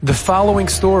The following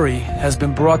story has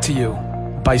been brought to you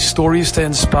by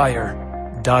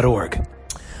StoriesToInspire.org.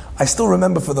 I still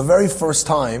remember for the very first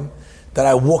time that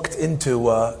I walked into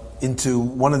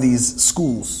one of these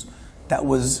schools that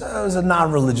was a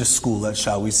non-religious school,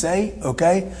 shall we say,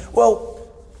 okay? Well,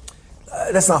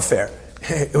 that's not fair.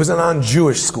 It was a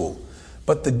non-Jewish school.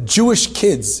 But the Jewish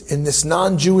kids in this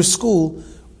non-Jewish school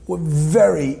were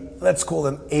very, let's call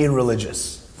them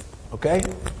a-religious, okay?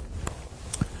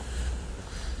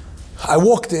 I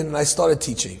walked in and I started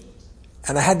teaching.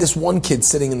 And I had this one kid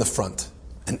sitting in the front.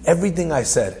 And everything I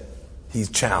said,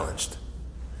 he's challenged.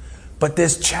 But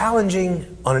there's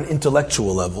challenging on an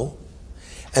intellectual level,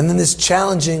 and then there's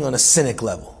challenging on a cynic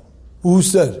level. Who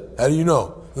said? How do you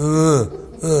know?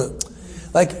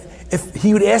 Like, if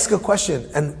he would ask a question,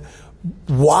 and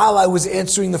while I was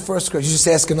answering the first question, you just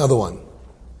ask another one.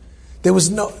 There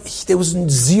was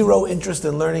zero interest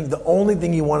in learning. The only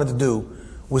thing he wanted to do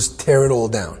was tear it all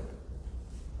down.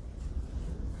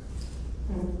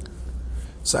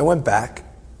 So I went back.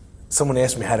 Someone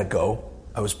asked me how to go.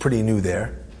 I was pretty new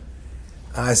there.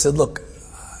 And I said, look,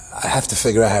 I have to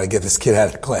figure out how to get this kid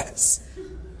out of class.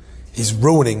 He's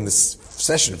ruining this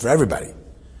session for everybody.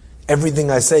 Everything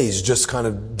I say is just kind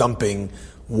of dumping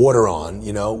water on,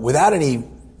 without any,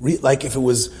 like if it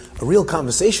was a real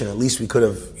conversation, at least we could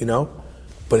have,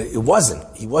 but it wasn't.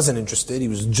 He wasn't interested. He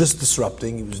was just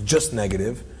disrupting. He was just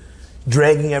negative,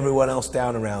 dragging everyone else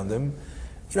down around him.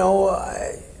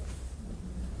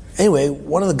 Anyway,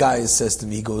 one of the guys says to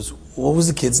me, he goes, what was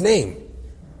the kid's name?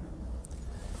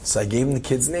 So I gave him the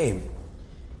kid's name.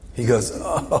 He goes,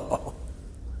 oh.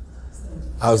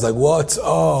 I was like, what?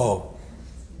 Oh.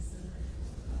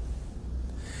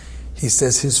 He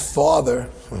says his father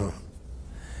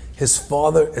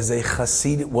was a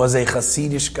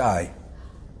Hasidish guy.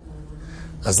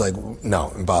 I was like,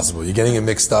 no, impossible. You're getting it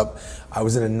mixed up. I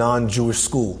was in a non-Jewish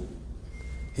school.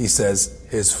 He says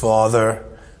his father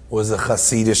was a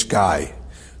Hasidish guy,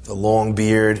 the long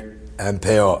beard and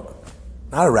peot.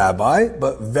 Not a rabbi,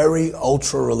 but very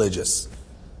ultra-religious,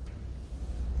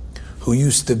 who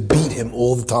used to beat him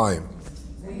all the time.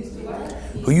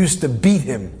 Who used to beat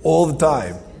him all the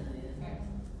time.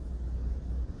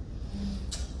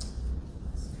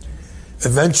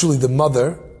 Eventually, the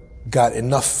mother got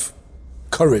enough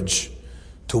courage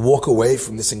to walk away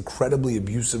from this incredibly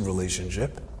abusive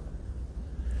relationship.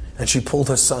 And she pulled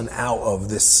her son out of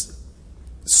this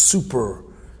super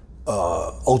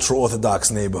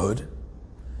ultra-Orthodox neighborhood.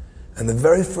 And the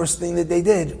very first thing that they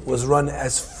did was run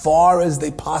as far as they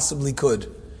possibly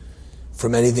could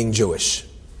from anything Jewish.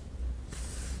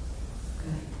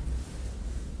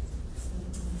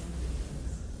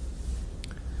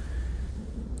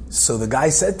 So the guy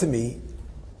said to me,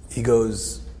 he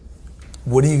goes,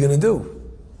 what are you going to do?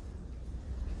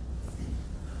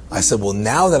 I said, well,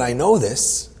 now that I know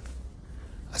this,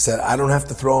 I said, I don't have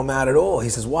to throw him out at all. He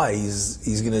says, why?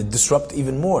 He's going to disrupt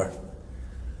even more.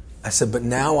 I said, but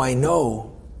now I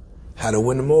know how to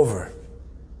win him over.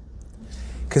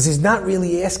 Because he's not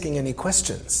really asking any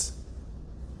questions.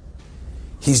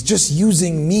 He's just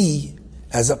using me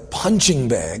as a punching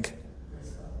bag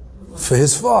for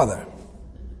his father.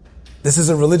 This is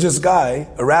a religious guy,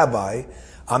 a rabbi.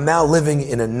 I'm now living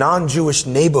in a non-Jewish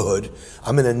neighborhood.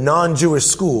 I'm in a non-Jewish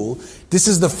school. This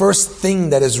is the first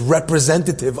thing that is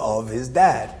representative of his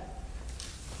dad.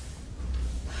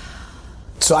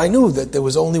 So I knew that there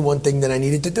was only one thing that I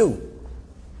needed to do.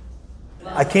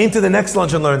 I came to the next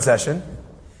Lunch and Learn session,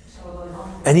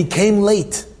 and he came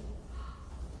late.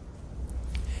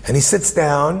 And he sits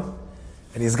down,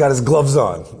 and he's got his gloves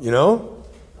on,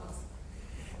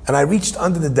 And I reached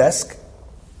under the desk,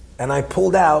 and I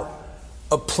pulled out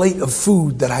a plate of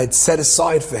food that I had set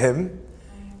aside for him,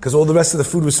 because all the rest of the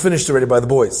food was finished already by the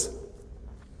boys.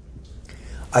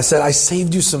 I said, I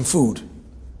saved you some food.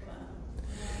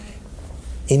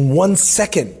 In 1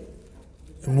 second,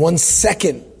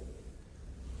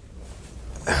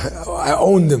 I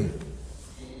owned him.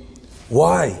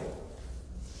 Why?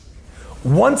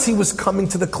 Once he was coming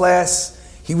to the class,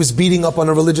 he was beating up on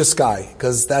a religious guy,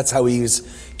 because that's how he was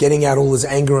getting out all his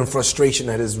anger and frustration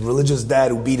at his religious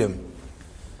dad who beat him.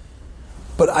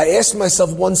 But I asked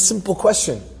myself one simple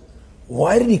question.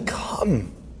 Why did he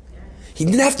come? He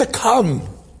didn't have to come.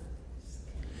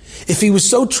 If he was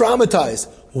so traumatized,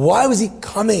 why was he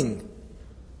coming?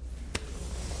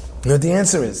 You know what the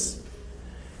answer is?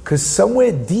 Because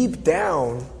somewhere deep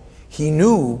down, he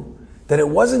knew that it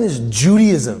wasn't his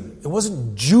Judaism. It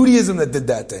wasn't Judaism that did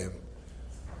that to him.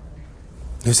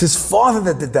 It was his father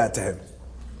that did that to him.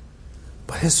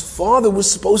 But his father was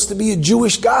supposed to be a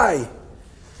Jewish guy.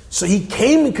 So he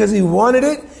came because he wanted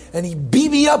it, and he beat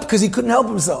me up because he couldn't help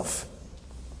himself.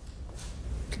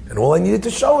 And all I needed to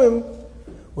show him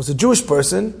was a Jewish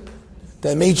person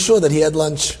that made sure that he had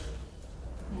lunch.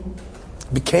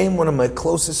 Became one of my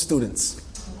closest students.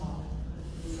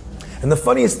 And the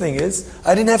funniest thing is,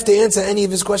 I didn't have to answer any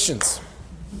of his questions.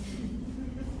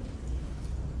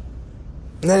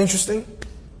 Isn't that interesting?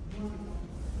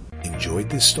 Enjoyed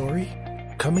this story?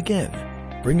 Come again.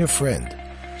 Bring a friend.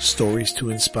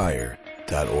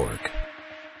 StoriesToInspire.org